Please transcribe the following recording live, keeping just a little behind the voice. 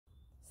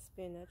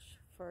spinach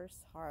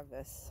first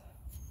harvest.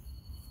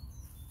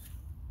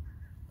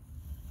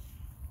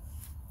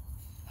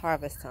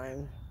 Harvest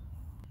time.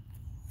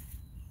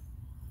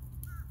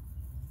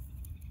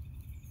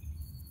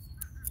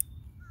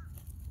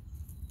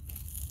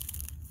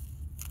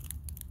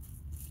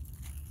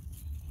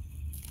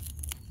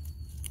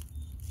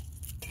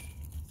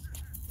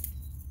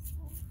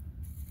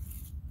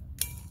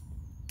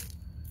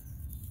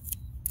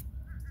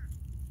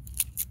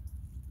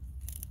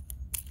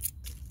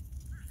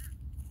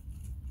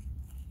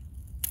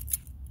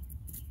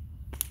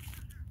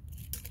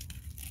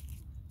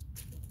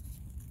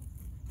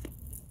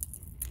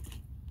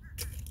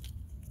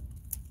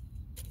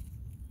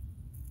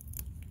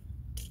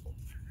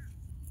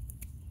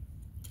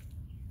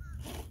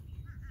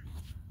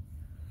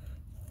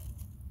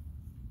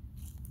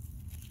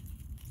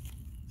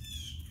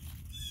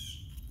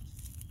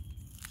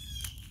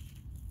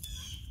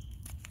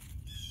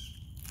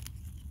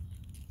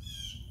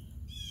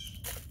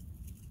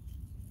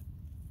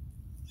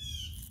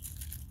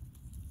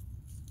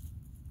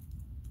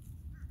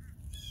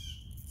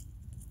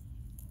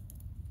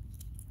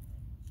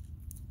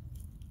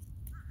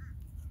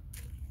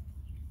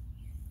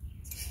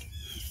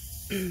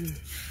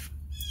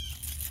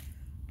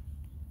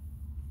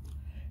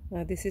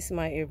 Now this is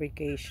my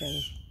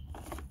irrigation.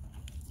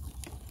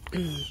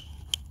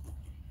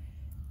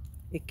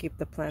 It keep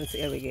the plants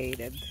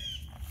irrigated.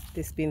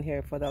 This been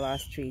here for the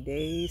last 3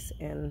 days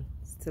and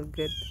still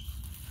good.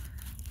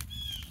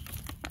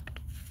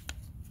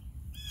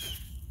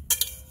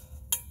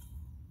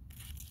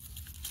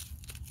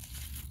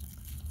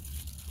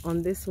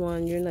 On this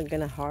one, you're not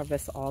gonna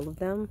harvest all of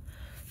them,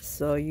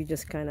 so you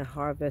just kind of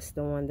harvest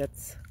the one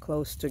that's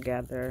close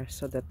together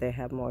so that they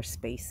have more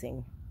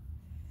spacing.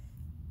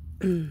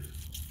 In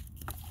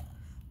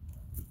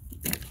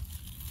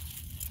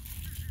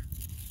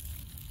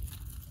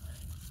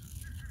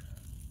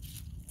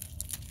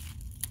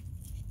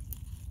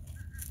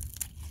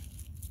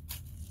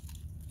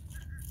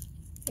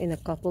a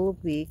couple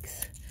of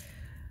weeks,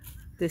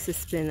 this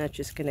spinach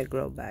is gonna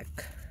grow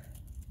back,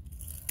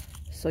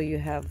 so you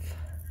have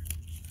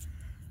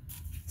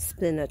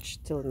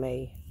spinach till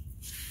May.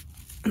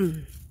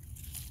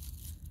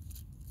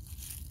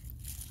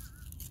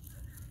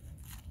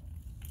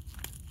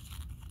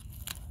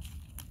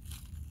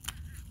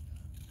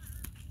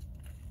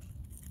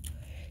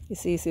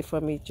 It's easy for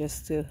me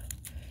just to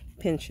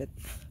pinch it,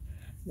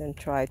 then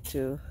try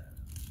to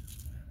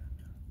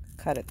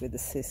cut it with the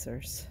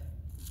scissors.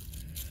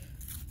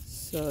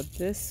 So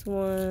this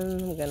one,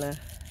 I'm gonna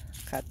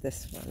cut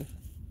this one.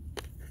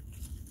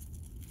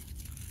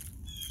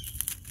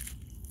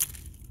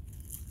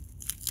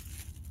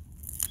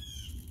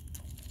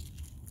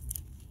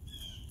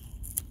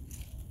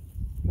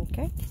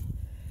 Okay,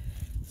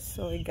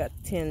 so it got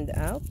thinned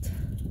out.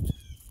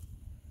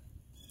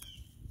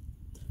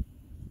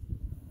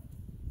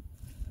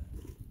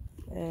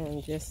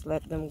 And just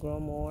let them grow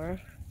more,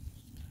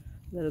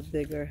 a little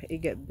bigger. It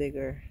get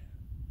bigger.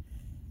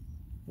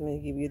 I'm going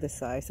to give you the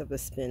size of the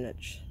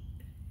spinach.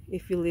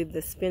 If you leave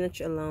the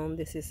spinach alone,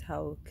 this is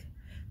how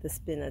the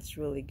spinach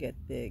really get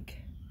big.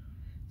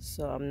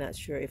 So I'm not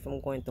sure if I'm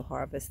going to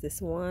harvest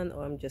this one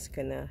or I'm just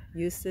gonna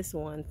use this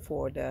one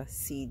for the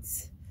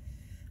seeds.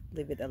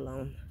 Leave it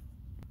alone.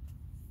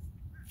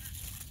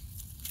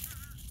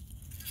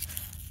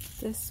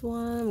 This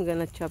one, I'm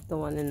gonna chop the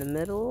one in the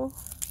middle.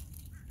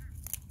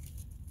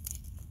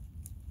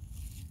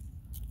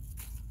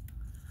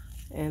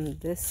 And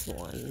this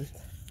one.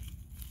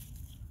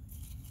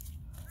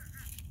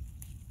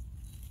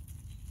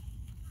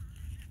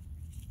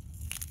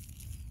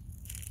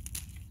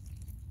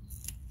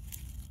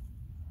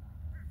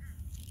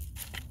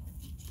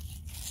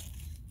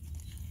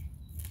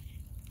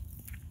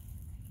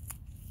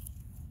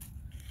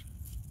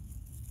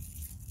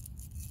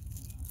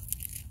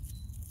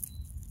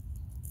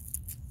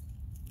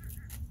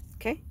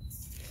 Okay,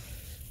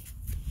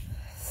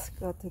 let's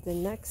go to the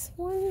next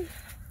one.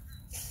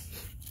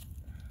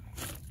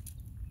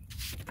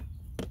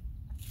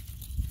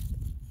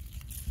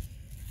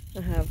 I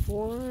have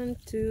 1,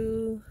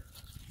 2,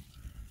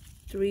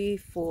 3,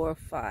 4,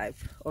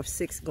 5 or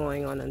 6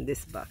 going on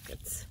these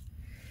buckets.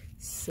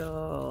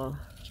 So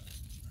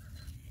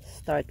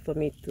start for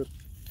me to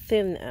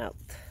thin out.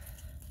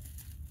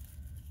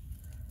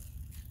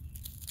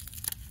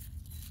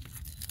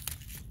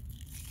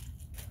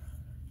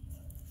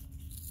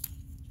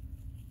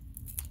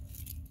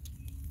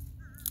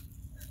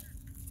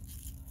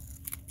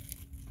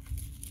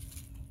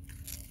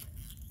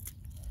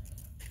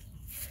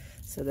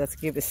 So let's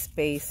give a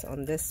space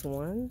on this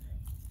one,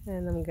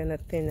 and I'm gonna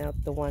thin out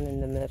the one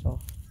in the middle.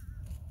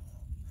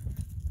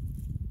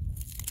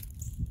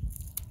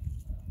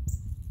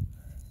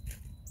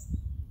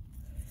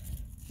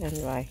 And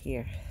right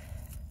here.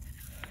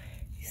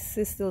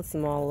 It's still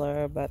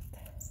smaller, but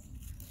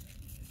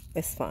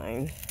it's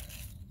fine.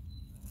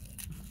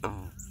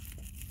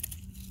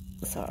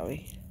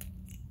 Sorry.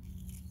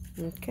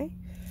 Okay.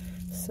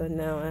 So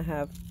now I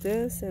have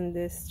this and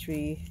this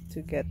tree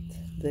to get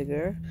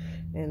bigger,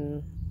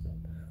 and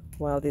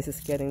while this is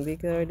getting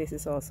bigger, this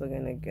is also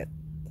gonna get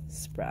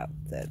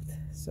sprouted.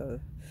 So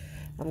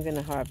I'm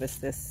gonna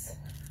harvest this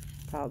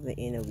probably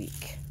in a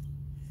week.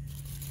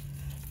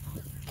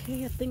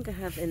 Okay, I think I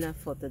have enough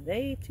for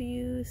today to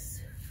use.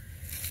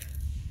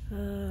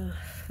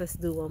 Let's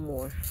do one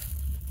more.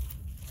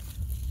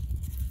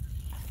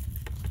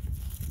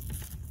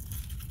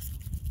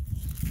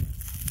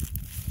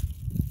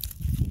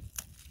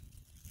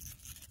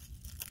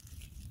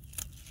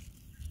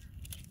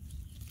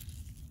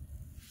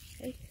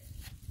 Okay,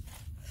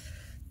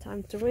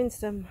 time to rinse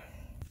them.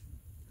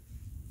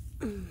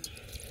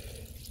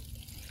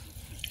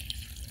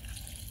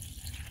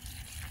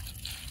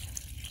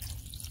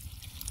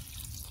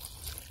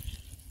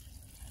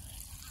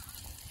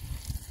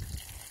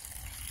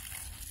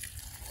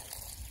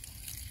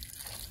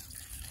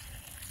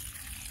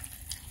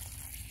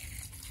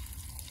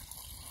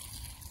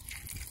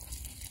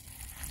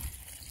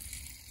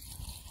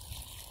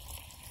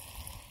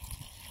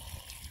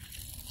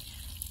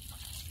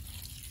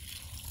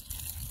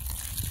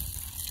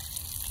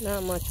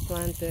 Not much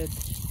planted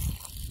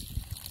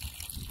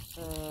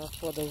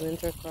for the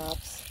winter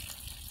crops.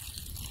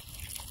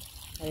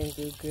 I didn't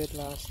do good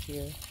last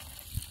year.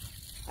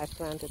 I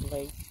planted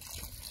late,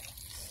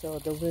 so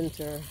the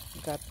winter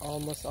got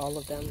almost all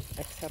of them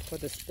except for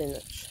the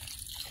spinach.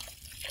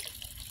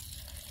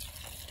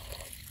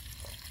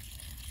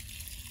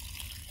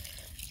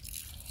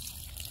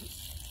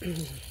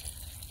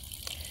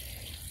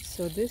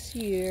 So this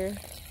year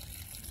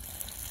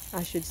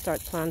I should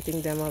start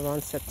planting them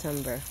around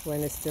September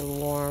when it's still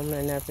warm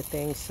and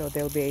everything, so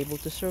they'll be able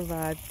to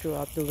survive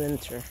throughout the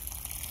winter.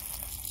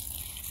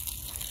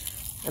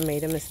 I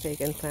made a mistake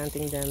in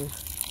planting them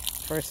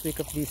first week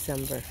of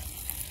December.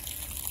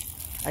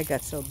 I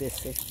got so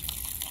busy.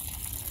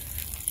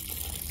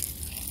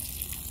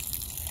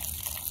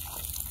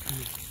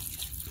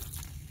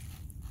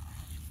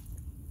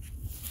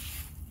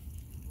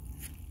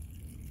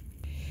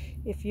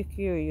 If you're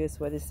curious,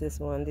 what is this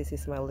one? This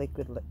is my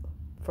liquid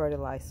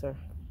fertilizer.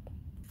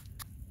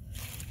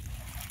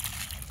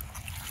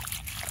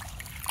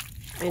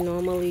 I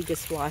normally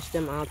just wash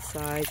them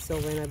outside, so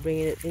when I bring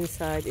it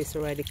inside, it's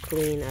already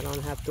clean. I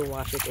don't have to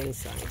wash it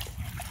inside.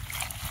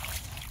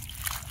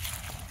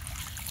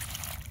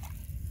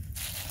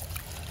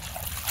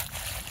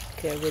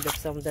 Get rid of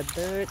some of the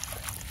dirt.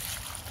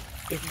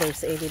 If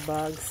there's any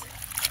bugs.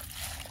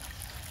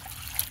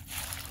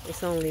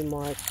 It's only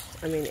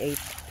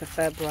 8th of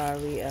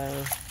February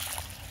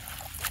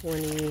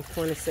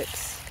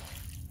 2026.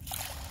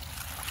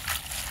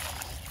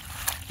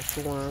 It's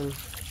warm,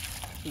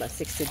 about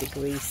 60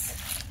 degrees.